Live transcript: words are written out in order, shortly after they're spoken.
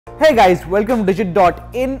Hey guys, welcome to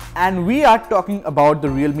Digit.in, and we are talking about the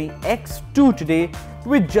Realme X2 today,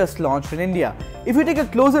 which just launched in India. If you take a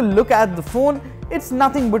closer look at the phone, it's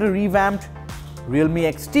nothing but a revamped Realme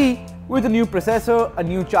XT with a new processor, a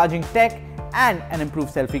new charging tech and an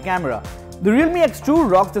improved selfie camera. The Realme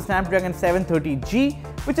X2 rocks the Snapdragon 730G,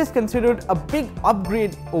 which is considered a big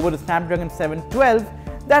upgrade over the Snapdragon 712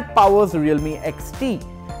 that powers the Realme XT.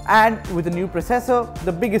 And with a new processor,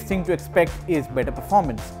 the biggest thing to expect is better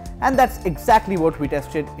performance. And that's exactly what we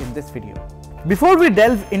tested in this video. Before we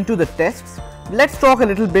delve into the tests, let's talk a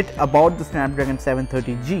little bit about the Snapdragon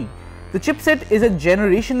 730G. The chipset is a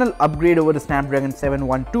generational upgrade over the Snapdragon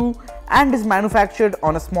 712 and is manufactured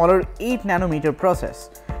on a smaller 8nm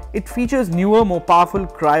process. It features newer, more powerful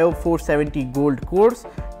Cryo 470 Gold cores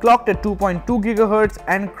clocked at 2.2 GHz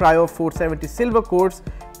and Cryo 470 Silver cores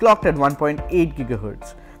clocked at 1.8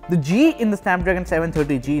 GHz. The G in the Snapdragon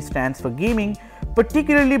 730G stands for gaming,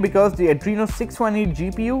 particularly because the Adreno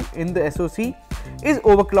 618 GPU in the SoC is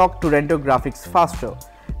overclocked to render graphics faster.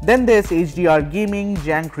 Then there's HDR gaming,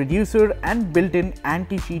 jank reducer and built-in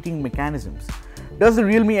anti-cheating mechanisms. Does the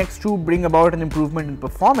Realme X2 bring about an improvement in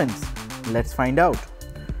performance? Let's find out.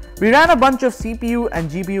 We ran a bunch of CPU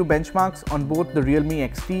and GPU benchmarks on both the Realme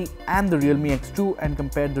XT and the Realme X2 and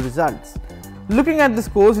compared the results. Looking at the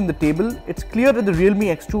scores in the table, it's clear that the Realme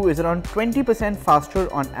X2 is around 20%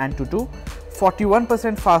 faster on Antutu,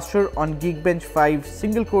 41% faster on Geekbench 5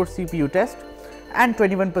 single-core CPU test, and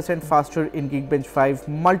 21% faster in Geekbench 5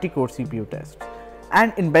 multi-core CPU test.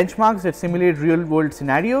 And in benchmarks that simulate real-world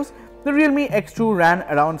scenarios, the Realme X2 ran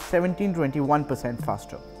around 17-21%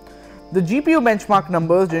 faster. The GPU benchmark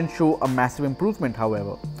numbers didn't show a massive improvement,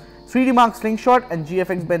 however. 3D Mark Slingshot and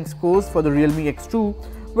GFX Bench scores for the Realme X2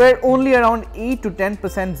 were only around 8 to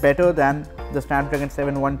 10% better than the Snapdragon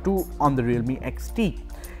 712 on the Realme XT.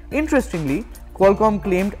 Interestingly, Qualcomm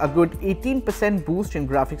claimed a good 18% boost in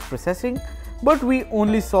graphics processing, but we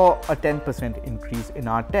only saw a 10% increase in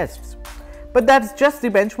our tests. But that's just the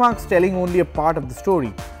benchmarks telling only a part of the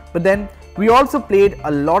story. But then, we also played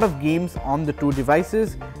a lot of games on the two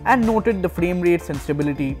devices and noted the frame rates and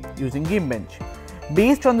stability using Geekbench.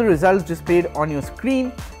 Based on the results displayed on your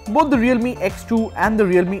screen, both the Realme X2 and the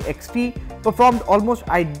Realme XT performed almost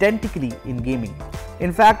identically in gaming.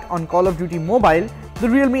 In fact, on Call of Duty Mobile, the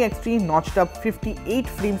Realme XT notched up 58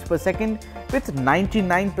 frames per second with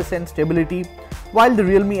 99% stability, while the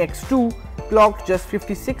Realme X2 clocked just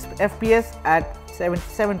 56 FPS at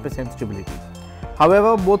 77% stability.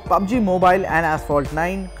 However, both PUBG Mobile and Asphalt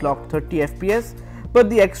 9 clocked 30 FPS, but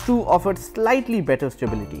the X2 offered slightly better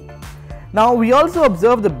stability. Now, we also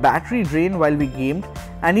observed the battery drain while we gamed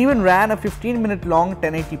and even ran a 15-minute long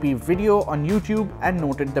 1080p video on YouTube and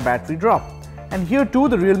noted the battery drop. And here too,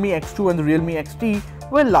 the Realme X2 and the Realme XT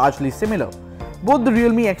were largely similar. Both the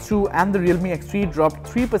Realme X2 and the Realme XT dropped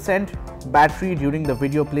 3% battery during the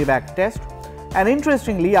video playback test. And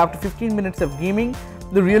interestingly, after 15 minutes of gaming,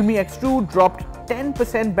 the Realme X2 dropped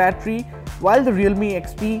 10% battery while the Realme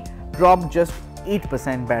XT dropped just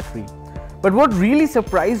 8% battery. But what really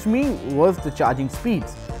surprised me was the charging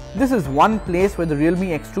speeds. This is one place where the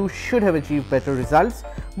Realme X2 should have achieved better results,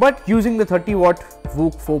 but using the 30-watt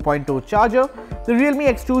VOOC 4.0 charger, the Realme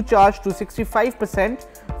X2 charged to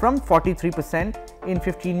 65% from 43% in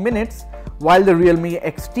 15 minutes, while the Realme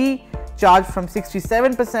XT charged from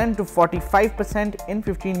 67% to 45% in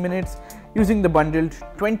 15 minutes using the bundled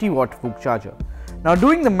 20-watt VOOC charger. Now,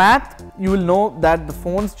 doing the math, you will know that the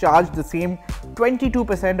phones charge the same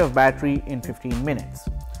 22% of battery in 15 minutes.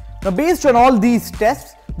 Now, based on all these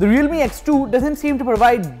tests, the Realme X2 doesn't seem to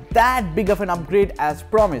provide that big of an upgrade as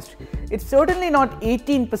promised. It's certainly not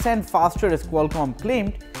 18% faster as Qualcomm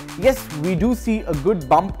claimed. Yes, we do see a good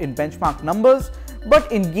bump in benchmark numbers,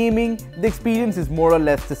 but in gaming, the experience is more or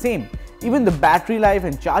less the same. Even the battery life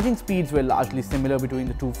and charging speeds were largely similar between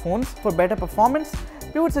the two phones. For better performance,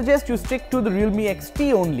 we would suggest you stick to the Realme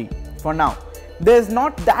XT only for now. There's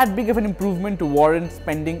not that big of an improvement to warrant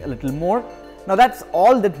spending a little more. Now, that's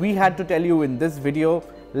all that we had to tell you in this video.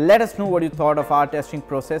 Let us know what you thought of our testing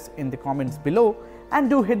process in the comments below, and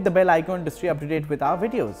do hit the bell icon to stay up to date with our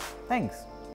videos. Thanks.